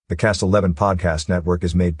The Cast 11 podcast network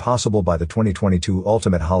is made possible by the 2022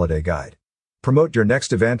 Ultimate Holiday Guide. Promote your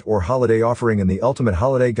next event or holiday offering in the Ultimate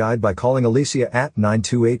Holiday Guide by calling Alicia at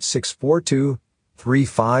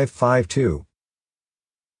 928-642-3552.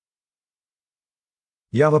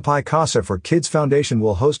 Yavapai Casa for Kids Foundation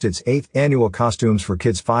will host its 8th annual Costumes for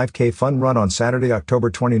Kids 5K Fun Run on Saturday,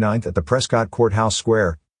 October 29th at the Prescott Courthouse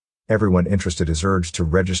Square. Everyone interested is urged to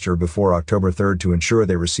register before October 3rd to ensure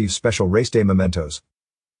they receive special race day mementos.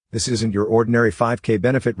 "This isn't your ordinary 5K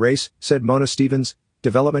benefit race," said Mona Stevens,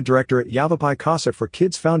 Development Director at Yavapai Casa for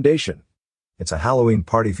Kids Foundation. "It's a Halloween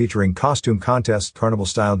party featuring costume contests,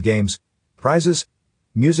 carnival-styled games, prizes,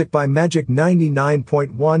 music by Magic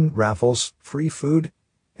 99.1, raffles, free food,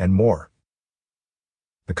 and more."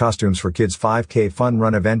 The Costumes for Kids 5K Fun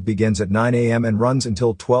Run event begins at 9 a.m. and runs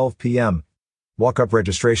until 12 p.m. Walk-up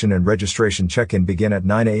registration and registration check-in begin at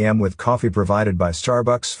 9 a.m. with coffee provided by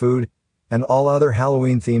Starbucks, food, and all other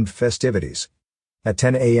Halloween-themed festivities. At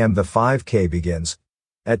 10 a.m. the 5K begins.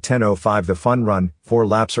 At 10:05 the fun run, 4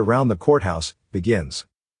 laps around the courthouse, begins.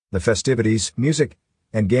 The festivities, music,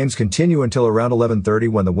 and games continue until around 11:30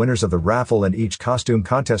 when the winners of the raffle and each costume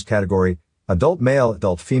contest category, adult male,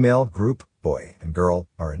 adult female, group, boy, and girl,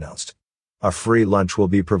 are announced. A free lunch will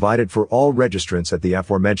be provided for all registrants at the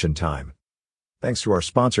aforementioned time. Thanks to our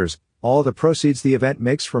sponsors, all the proceeds the event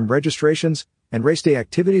makes from registrations and race day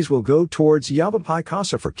activities will go towards Yavapai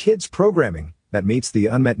Casa for Kids programming that meets the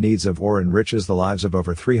unmet needs of or enriches the lives of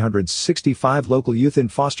over 365 local youth in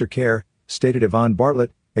foster care, stated Yvonne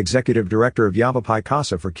Bartlett, Executive Director of Yavapai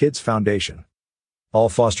Casa for Kids Foundation. All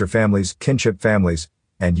foster families, kinship families,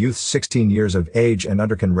 and youth 16 years of age and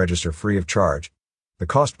under can register free of charge. The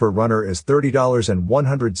cost per runner is $30 and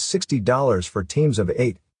 $160 for teams of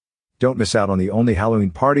 8. Don't miss out on the only Halloween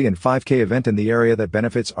party and 5K event in the area that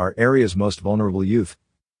benefits our area's most vulnerable youth.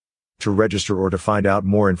 To register or to find out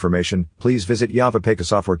more information, please visit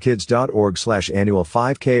yavapaicasaforkids.org/annual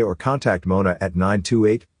 5K or contact Mona at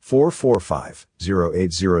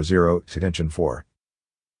 928-445-0800, extension 4.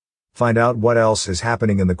 Find out what else is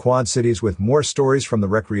happening in the Quad Cities with more stories from the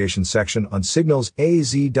recreation section on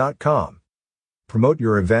signalsaz.com. Promote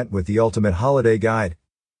your event with the Ultimate Holiday Guide.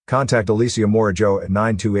 Contact Alicia Morajo at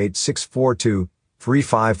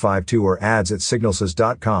 928-642-3552 or ads at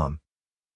signalsaz.com.